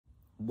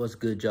What's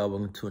good, y'all?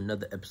 Welcome to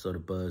another episode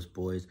of Buzz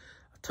Boys.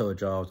 I told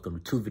y'all I was going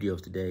to do 2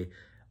 videos today.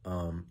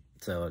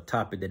 So a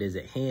topic that is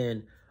at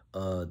hand,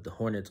 the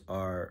Hornets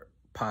are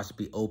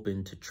possibly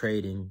open to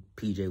trading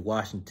PJ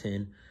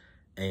Washington.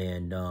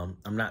 And I'm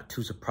not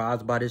too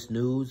surprised by this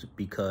news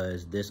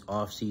because this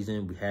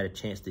offseason we had a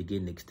chance to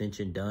get an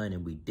extension done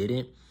and we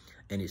didn't.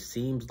 And it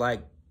seems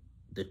like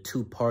the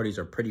two parties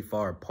are pretty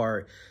far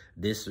apart.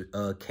 This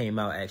came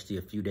out actually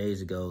a few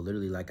days ago,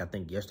 literally like I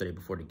think yesterday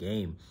before the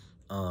game.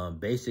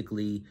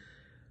 Basically,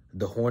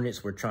 the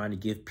Hornets were trying to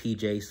give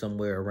PJ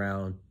somewhere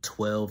around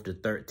 12 to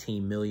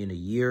 13 million a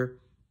year.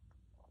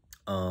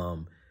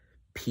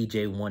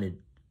 PJ wanted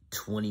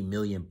 20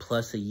 million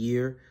plus a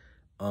year.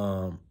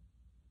 And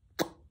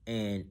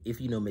if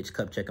you know Mitch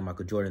Kupchak and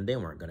Michael Jordan, they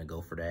weren't going to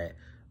go for that.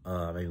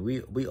 I mean,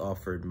 we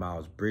offered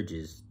Miles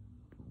Bridges,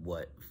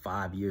 what,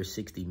 5 years,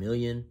 60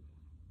 million.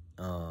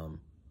 And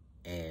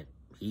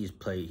he was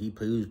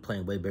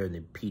playing way better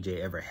than PJ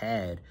ever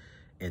had.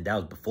 And that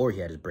was before he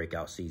had his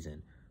breakout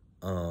season.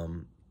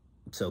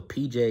 So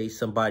PJ,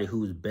 somebody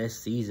whose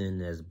best season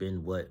has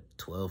been, what,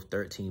 12,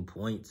 13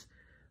 points,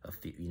 a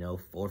few, 4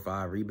 or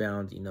 5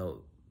 rebounds.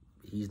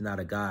 He's not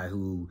a guy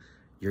who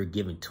you're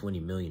giving 20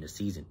 million a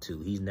season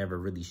to. He's never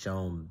really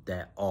shown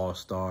that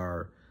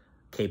all-star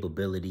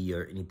capability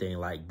or anything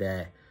like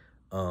that.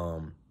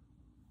 And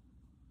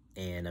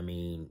I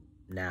mean,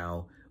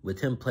 now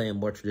with him playing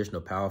more traditional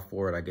power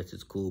forward, I guess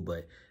it's cool,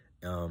 but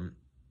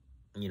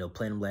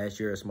playing him last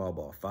year at small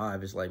ball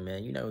 5, it's like,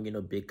 man, get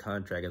no big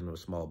contract as no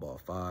small ball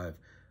 5.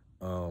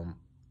 I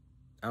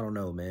don't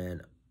know,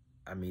 man.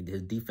 I mean,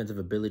 his defensive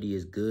ability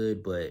is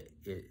good, but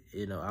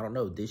I don't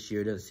know. This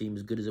year doesn't seem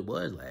as good as it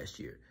was last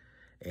year.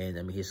 And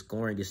I mean, his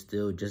scoring is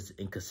still just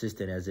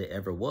inconsistent as it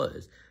ever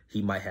was.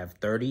 He might have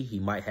 30, he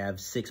might have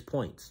 6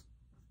 points.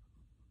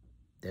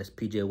 That's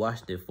PJ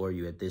Washington for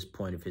you at this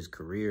point of his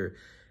career.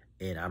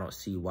 And I don't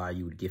see why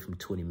you would give him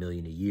 20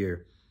 million a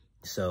year.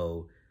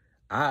 So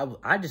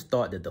I just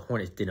thought that the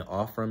Hornets didn't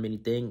offer him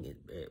anything,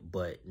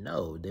 but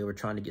no, they were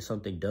trying to get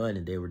something done,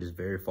 and they were just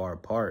very far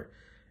apart.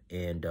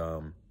 And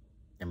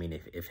I mean,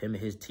 if him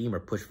and his team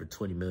are pushed for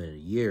 20 million a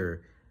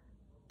year,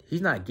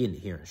 he's not getting it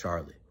here in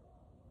Charlotte.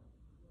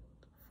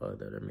 Fuck,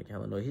 that make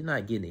hella noise. He's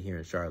not getting it here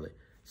in Charlotte.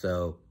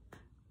 So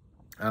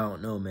I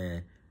don't know,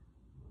 man.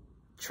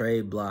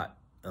 Trade block.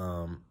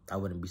 I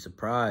wouldn't be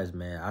surprised,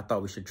 man. I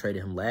thought we should trade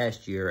him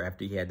last year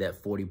after he had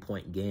that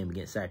 40-point game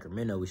against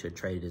Sacramento. We should have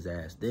traded his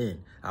ass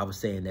then. I was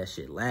saying that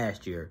shit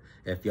last year.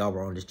 If y'all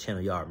were on this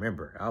channel, y'all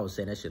remember. I was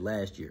saying that shit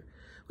last year.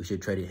 We should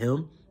have traded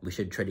him. We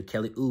should have traded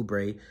Kelly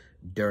Oubre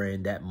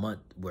during that month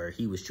where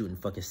he was shooting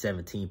fucking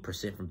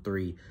 17% from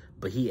 3,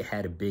 but he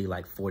had a big,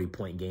 like,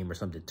 40-point game or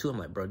something, too. I'm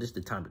like, bro, this is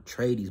the time to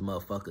trade these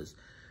motherfuckers.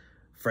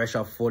 Fresh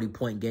off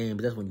 40-point game,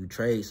 but that's when you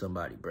trade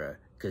somebody, bro,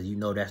 because you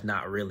know that's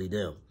not really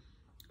them.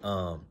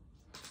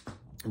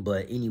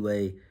 But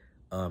anyway,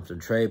 some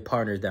trade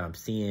partners that I'm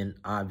seeing,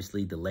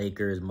 obviously the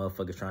Lakers,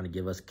 motherfuckers trying to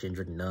give us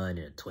Kendrick Nunn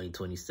in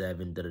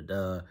 2027,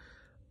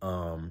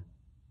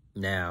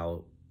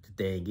 Now, the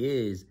thing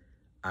is,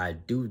 I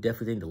do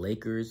definitely think the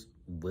Lakers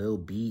will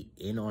be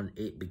in on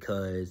it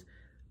because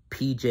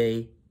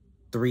PJ,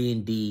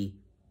 3-and-D,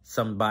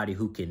 somebody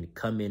who can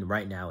come in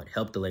right now and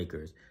help the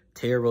Lakers.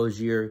 Terry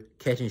Rozier,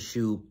 catch and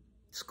shoot,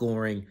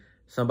 scoring,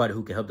 somebody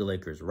who can help the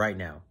Lakers right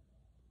now.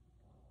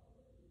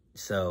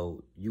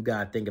 So you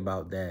got to think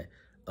about that.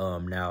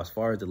 Now, as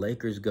far as the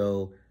Lakers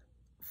go,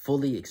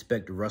 fully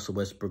expect Russell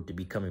Westbrook to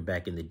be coming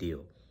back in the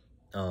deal.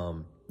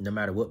 No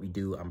matter what we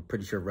do, I'm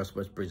pretty sure Russell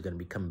Westbrook is going to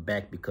be coming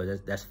back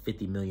because that's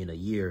 50 million a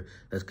year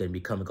that's going to be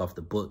coming off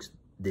the books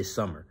this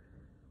summer.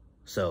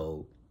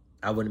 So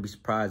I wouldn't be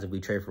surprised if we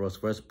trade for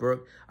Russell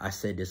Westbrook. I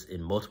said this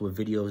in multiple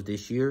videos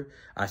this year.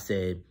 I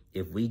said,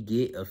 if we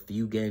get a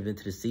few games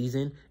into the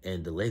season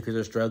and the Lakers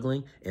are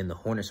struggling and the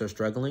Hornets are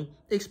struggling,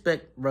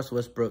 expect Russell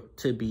Westbrook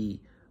to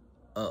be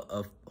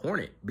a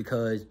Hornet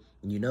because,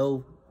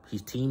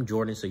 he's Team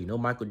Jordan, so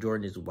Michael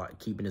Jordan is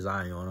keeping his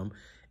eye on him.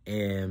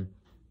 And,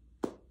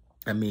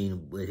 I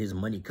mean, with his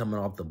money coming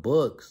off the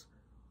books,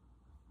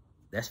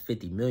 that's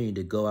 50 million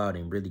to go out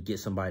and really get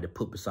somebody to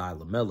put beside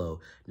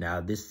LaMelo.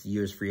 Now, this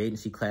year's free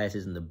agency class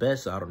isn't the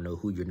best, so I don't know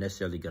who you're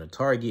necessarily going to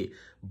target,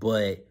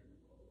 but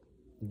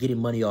getting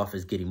money off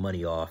is getting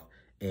money off.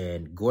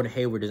 And Gordon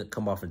Hayward doesn't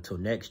come off until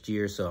next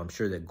year, so I'm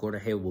sure that Gordon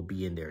Hayward will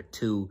be in there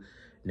too.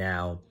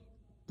 Now,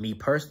 me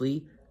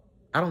personally,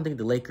 I don't think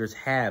the Lakers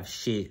have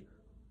shit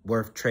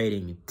worth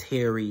trading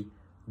Terry,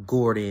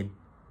 Gordon,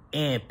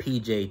 and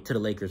PJ to the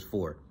Lakers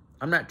for.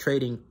 I'm not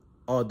trading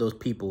all those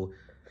people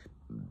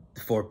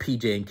for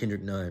PJ and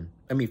Kendrick Nunn.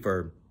 I mean,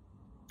 for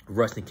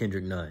Russ and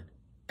Kendrick Nunn.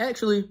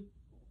 Actually,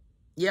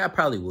 yeah, I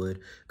probably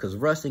would, because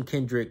Russ and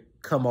Kendrick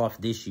come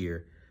off this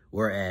year,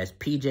 whereas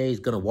PJ is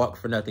going to walk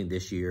for nothing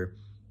this year.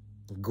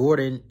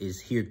 Gordon is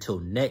here till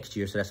next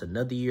year, so that's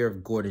another year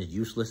of Gordon's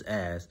useless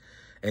ass.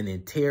 And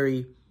then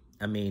Terry,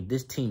 I mean,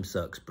 this team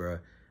sucks, bro.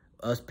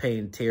 Us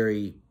paying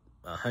Terry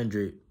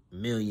 $100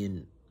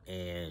 million,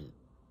 and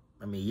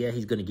I mean, yeah,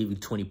 he's going to give you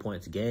 20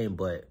 points a game,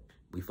 but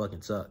we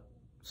fucking suck.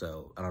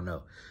 So, I don't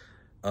know.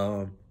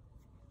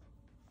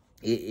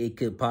 it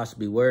could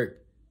possibly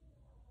work.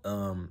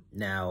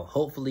 Now,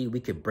 hopefully we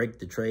could break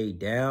the trade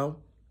down,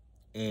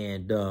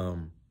 and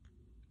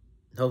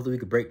hopefully we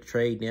could break the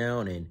trade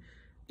down and,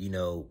 you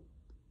know,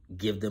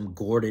 give them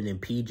Gordon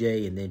and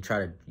PJ, and then try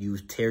to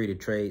use Terry to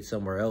trade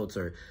somewhere else,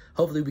 or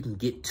hopefully we can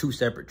get 2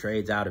 separate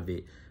trades out of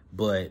it.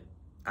 But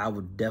I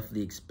would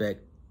definitely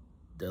expect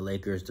the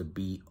Lakers to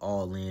be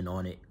all in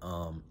on it.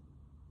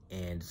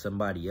 And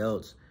somebody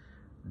else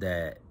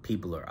that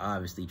people are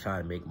obviously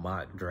trying to make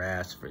mock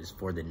drafts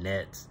for the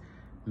Nets.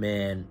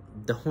 Man,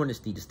 the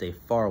Hornets need to stay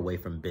far away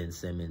from Ben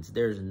Simmons.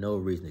 There's no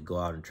reason to go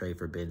out and trade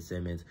for Ben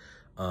Simmons.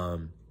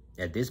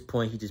 At this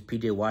point, he's just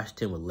P.J.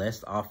 Washington with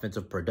less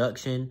offensive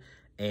production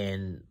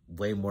and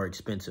way more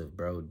expensive,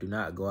 bro. Do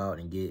not go out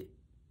and get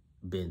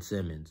Ben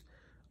Simmons.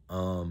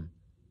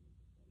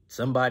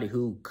 Somebody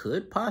who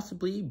could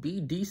possibly be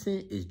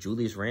decent is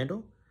Julius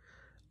Randle.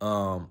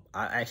 I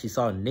actually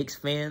saw Knicks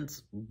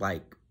fans,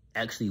 like,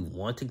 actually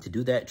wanting to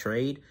do that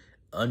trade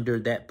under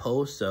that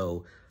post.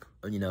 So,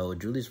 you know,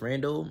 Julius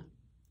Randle,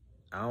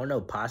 I don't know,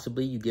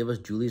 possibly you give us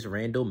Julius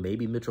Randle,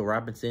 maybe Mitchell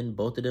Robinson,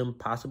 both of them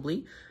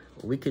possibly.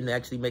 We can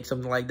actually make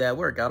something like that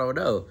work. I don't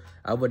know.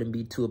 I wouldn't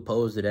be too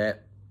opposed to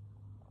that.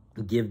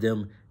 Give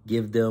them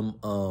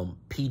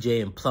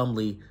PJ and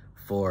Plumlee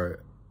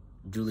for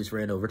Julius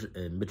Randle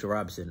and Mitchell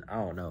Robinson. I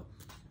don't know.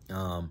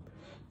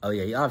 Oh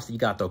yeah, obviously you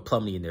got to throw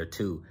Plumlee in there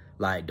too.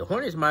 Like, the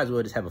Hornets might as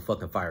well just have a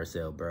fucking fire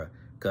sale, bro.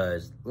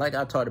 Because like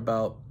I talked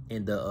about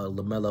in the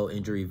LaMelo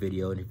injury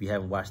video, and if you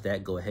haven't watched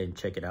that, go ahead and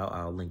check it out.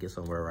 I'll link it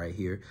somewhere right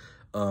here.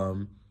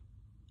 I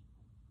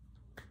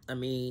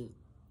mean,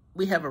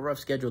 we have a rough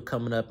schedule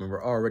coming up, and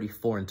we're already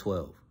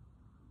 4-12.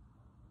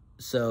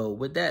 So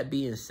with that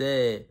being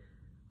said,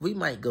 we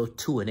might go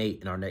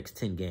 2-8 in our next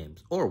 10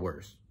 games, or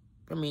worse.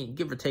 I mean,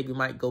 give or take, we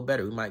might go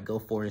better. We might go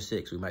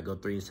 4-6. We might go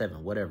 3-7,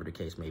 whatever the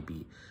case may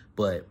be.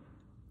 But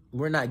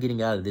we're not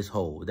getting out of this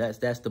hole.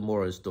 That's the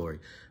moral of the story.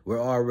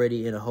 We're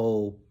already in a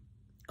hole,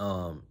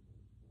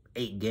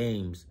 8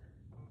 games,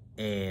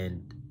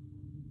 and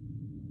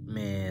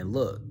man,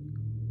 look,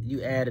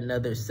 you add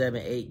another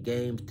 7-8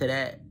 games to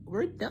that,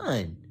 we're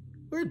done.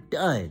 We're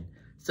done.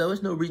 So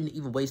there's no reason to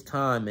even waste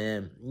time,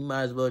 man. You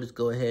might as well just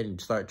go ahead and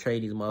start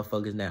trading these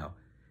motherfuckers now.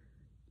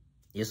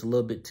 It's a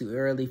little bit too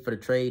early for the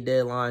trade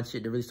deadline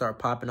shit to really start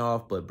popping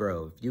off, but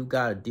bro, if you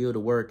got a deal to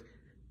work,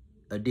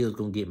 a deal's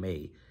gonna get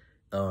made.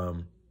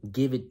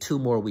 Give it 2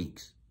 more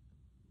weeks,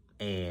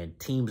 and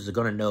teams are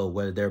gonna know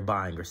whether they're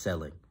buying or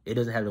selling. It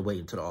doesn't have to wait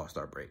until the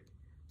All-Star break.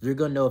 You're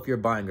gonna know if you're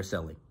buying or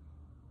selling.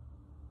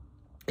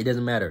 It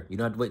doesn't matter. You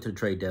don't have to wait till the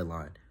trade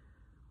deadline.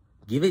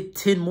 Give it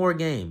 10 more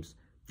games.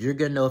 You're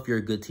gonna know if you're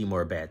a good team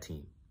or a bad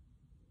team.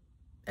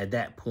 At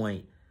that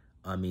point,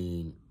 I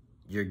mean,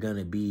 you're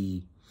gonna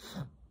be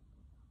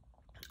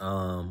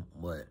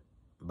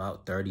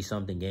about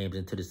 30-something games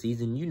into the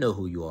season. You know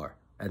who you are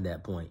at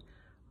that point,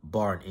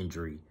 bar an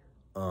injury.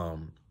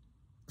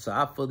 So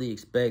I fully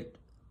expect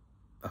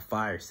a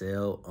fire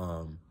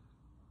sale.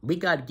 We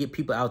got to get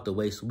people out the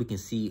way so we can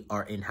see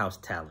our in-house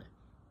talent.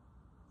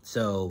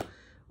 So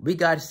we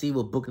got to see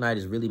what Book Knight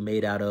is really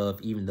made out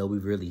of, even though we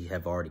really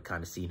have already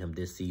kind of seen him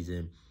this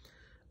season.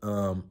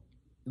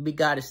 We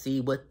got to see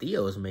what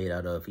Theo is made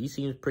out of. He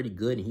seems pretty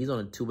good, and he's on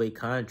a 2-way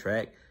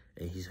contract,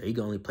 and he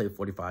can only play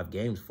 45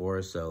 games for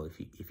us. So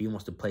if he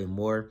wants to play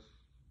more,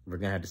 we're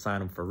going to have to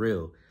sign him for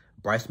real.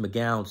 Bryce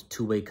McGowan's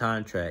 2-way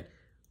contract.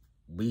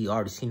 We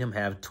already seen him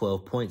have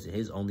 12 points in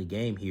his only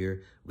game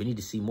here. We need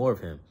to see more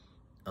of him,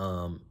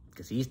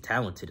 because he's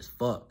talented as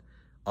fuck.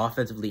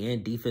 Offensively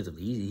and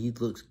defensively, he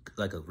looks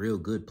like a real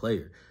good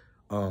player.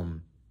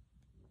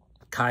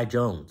 Kai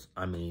Jones,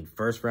 I mean,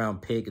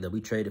 first-round pick that we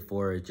traded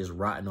for is just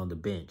rotting on the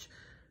bench.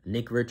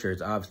 Nick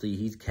Richards, obviously,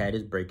 he's had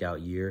his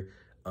breakout year.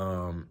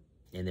 And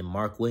then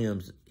Mark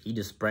Williams, he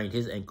just sprained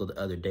his ankle the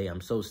other day.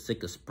 I'm so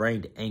sick of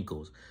sprained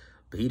ankles.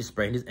 But he just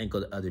sprained his ankle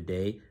the other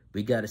day.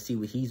 We got to see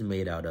what he's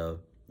made out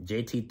of.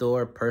 JT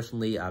Thor,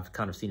 personally, I've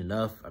kind of seen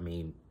enough. I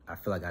mean, I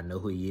feel like I know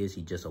who he is.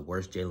 He's just a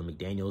worse Jalen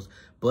McDaniels.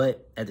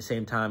 But at the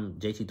same time,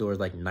 JT Thor is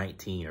like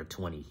 19 or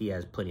 20. He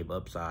has plenty of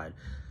upside.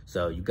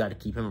 So you got to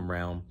keep him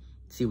around,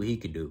 see what he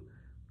can do.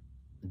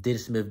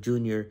 Dennis Smith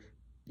Jr.,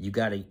 you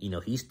got to,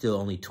 he's still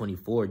only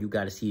 24. You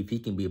got to see if he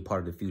can be a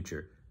part of the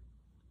future.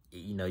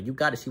 You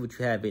got to see what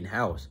you have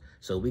in-house.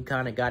 So we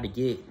kind of got to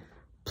get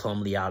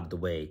Plumlee out of the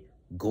way,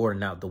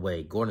 Gordon out the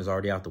way. Gordon's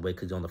already out the way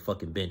because he's on the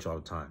fucking bench all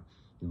the time.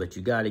 But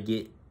you got to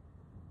get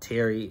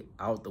Terry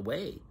out the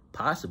way,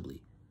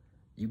 possibly.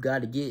 You got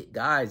to get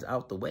guys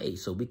out the way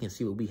so we can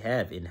see what we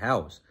have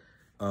in-house.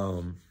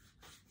 And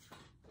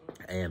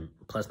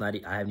plus, I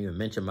haven't even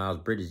mentioned Miles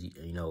Bridges.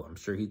 I'm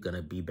sure he's going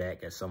to be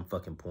back at some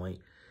fucking point.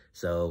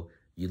 So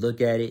you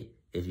look at it,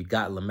 if you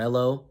got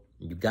LaMelo,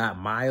 you got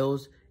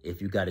Miles,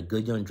 if you got a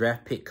good young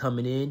draft pick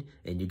coming in,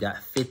 and you got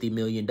 $50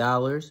 million,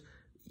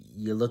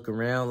 you look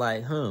around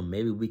like,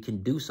 maybe we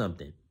can do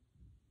something.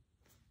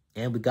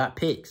 And we got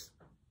picks.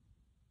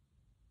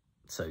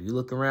 So you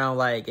look around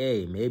like,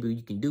 hey, maybe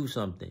you can do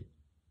something.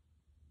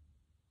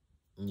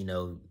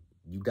 You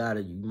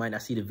might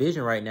not see the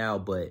vision right now,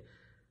 but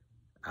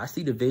I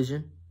see the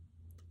vision.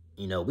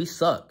 You know, we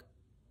suck.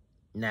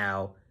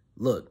 Now,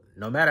 look,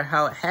 no matter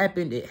how it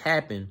happened,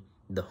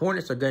 the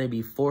Hornets are going to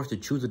be forced to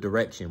choose a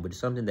direction, which is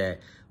something that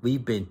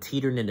we've been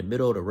teetering in the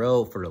middle of the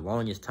road for the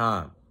longest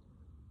time.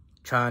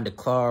 Trying to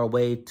claw our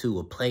way to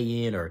a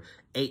play-in or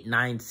 8,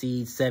 9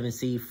 seed, 7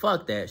 seed.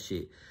 Fuck that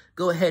shit.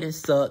 Go ahead and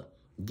suck.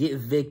 Get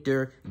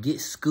Victor.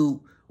 Get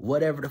Scoot.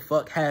 Whatever the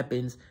fuck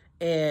happens.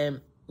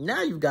 And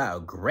now you've got a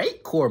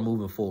great core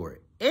moving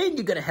forward. And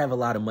you're going to have a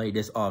lot of money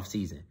this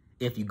offseason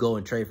if you go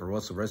and trade for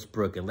Russell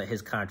Westbrook and let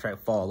his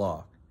contract fall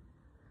off.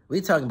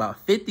 We're talking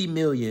about $50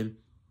 million,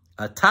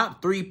 a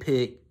top 3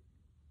 pick.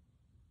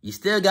 You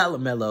still got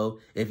LaMelo.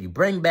 If you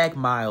bring back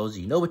Miles,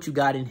 you know what you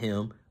got in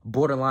him.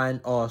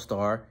 Borderline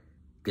all-star.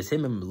 Because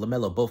him and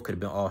LaMelo both could have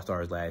been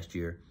all-stars last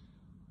year.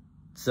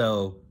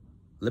 So,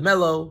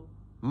 LaMelo,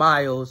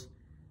 Miles,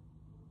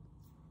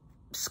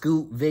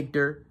 Scoot,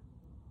 Victor.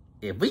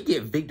 If we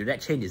get Victor,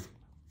 that changes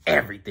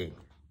everything.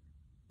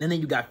 And then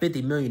you got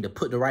 $50 million to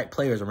put the right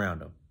players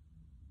around him.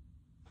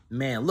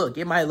 Man, look,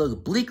 it might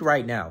look bleak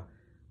right now.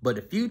 But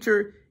the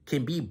future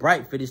can be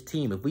bright for this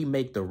team if we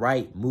make the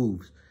right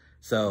moves.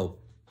 So,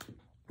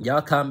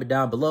 y'all comment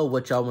down below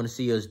what y'all want to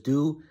see us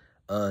do.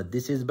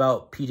 This is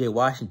about P.J.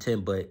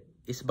 Washington, but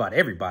it's about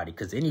everybody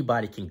because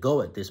anybody can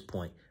go at this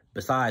point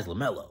besides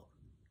LaMelo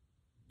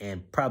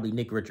and probably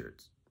Nick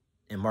Richards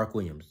and Mark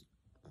Williams.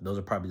 Those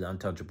are probably the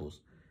untouchables.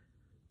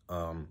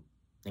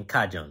 And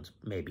Kai Jones,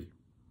 maybe.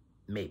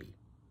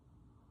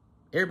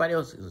 Everybody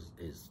else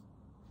is.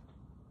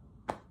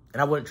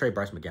 And I wouldn't trade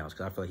Bryce McGowan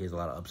because I feel like he has a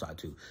lot of upside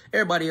too.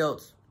 Everybody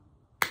else.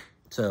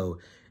 So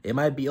it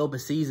might be open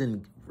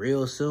season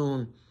real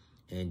soon.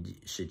 And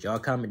should y'all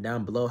comment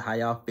down below how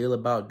y'all feel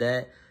about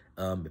that?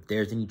 If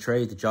there's any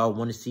trades that y'all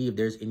want to see, if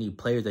there's any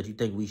players that you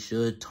think we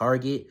should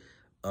target.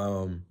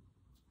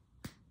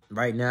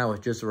 Right now,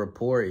 it's just a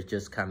report. It's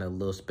just kind of a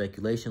little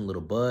speculation, a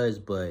little buzz,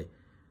 but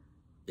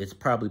it's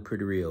probably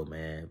pretty real,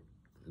 man.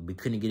 We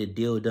couldn't get a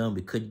deal done.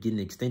 We couldn't get an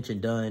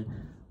extension done.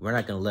 We're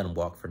not going to let him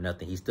walk for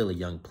nothing. He's still a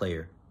young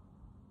player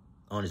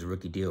on his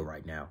rookie deal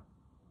right now.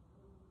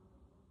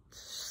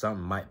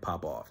 Something might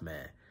pop off,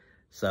 man.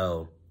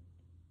 So,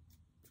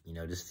 you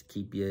know, just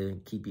keep your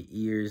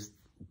ears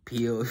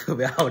peeled.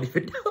 I don't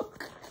even know.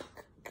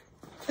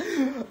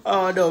 I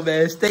don't know,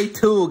 man. Stay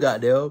tuned,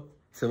 goddamn.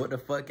 So what the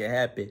fuck can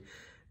happen?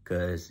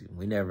 Because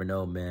we never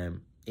know,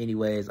 man.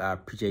 Anyways, I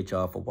appreciate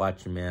y'all for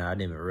watching, man. I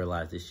didn't even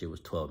realize this shit was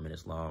 12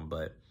 minutes long,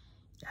 but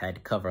I had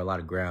to cover a lot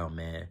of ground,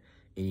 man.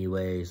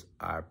 Anyways,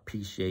 I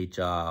appreciate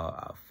y'all.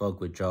 I fuck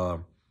with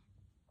y'all.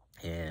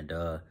 And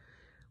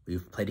we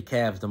play the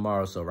Cavs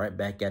tomorrow, so right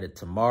back at it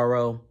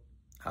tomorrow.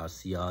 I'll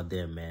see y'all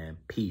then, man.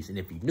 Peace. And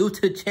if you're new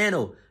to the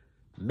channel,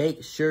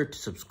 make sure to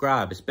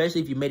subscribe, especially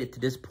if you made it to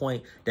this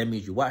point. That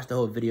means you watched the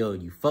whole video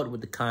and you fucked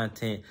with the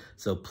content.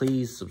 So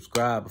please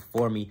subscribe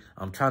for me.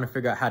 I'm trying to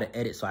figure out how to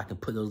edit so I can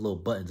put those little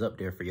buttons up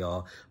there for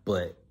y'all.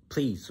 But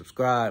please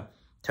subscribe,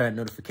 turn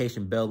the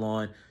notification bell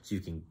on so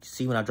you can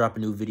see when I drop a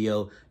new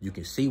video. You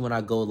can see when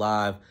I go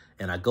live.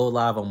 And I go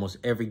live almost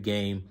every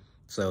game.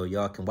 So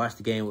y'all can watch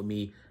the game with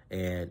me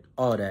and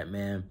all that,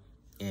 man.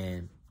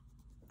 And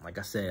like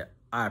I said,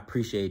 I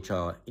appreciate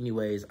y'all.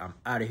 Anyways, I'm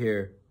out of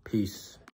here. Peace.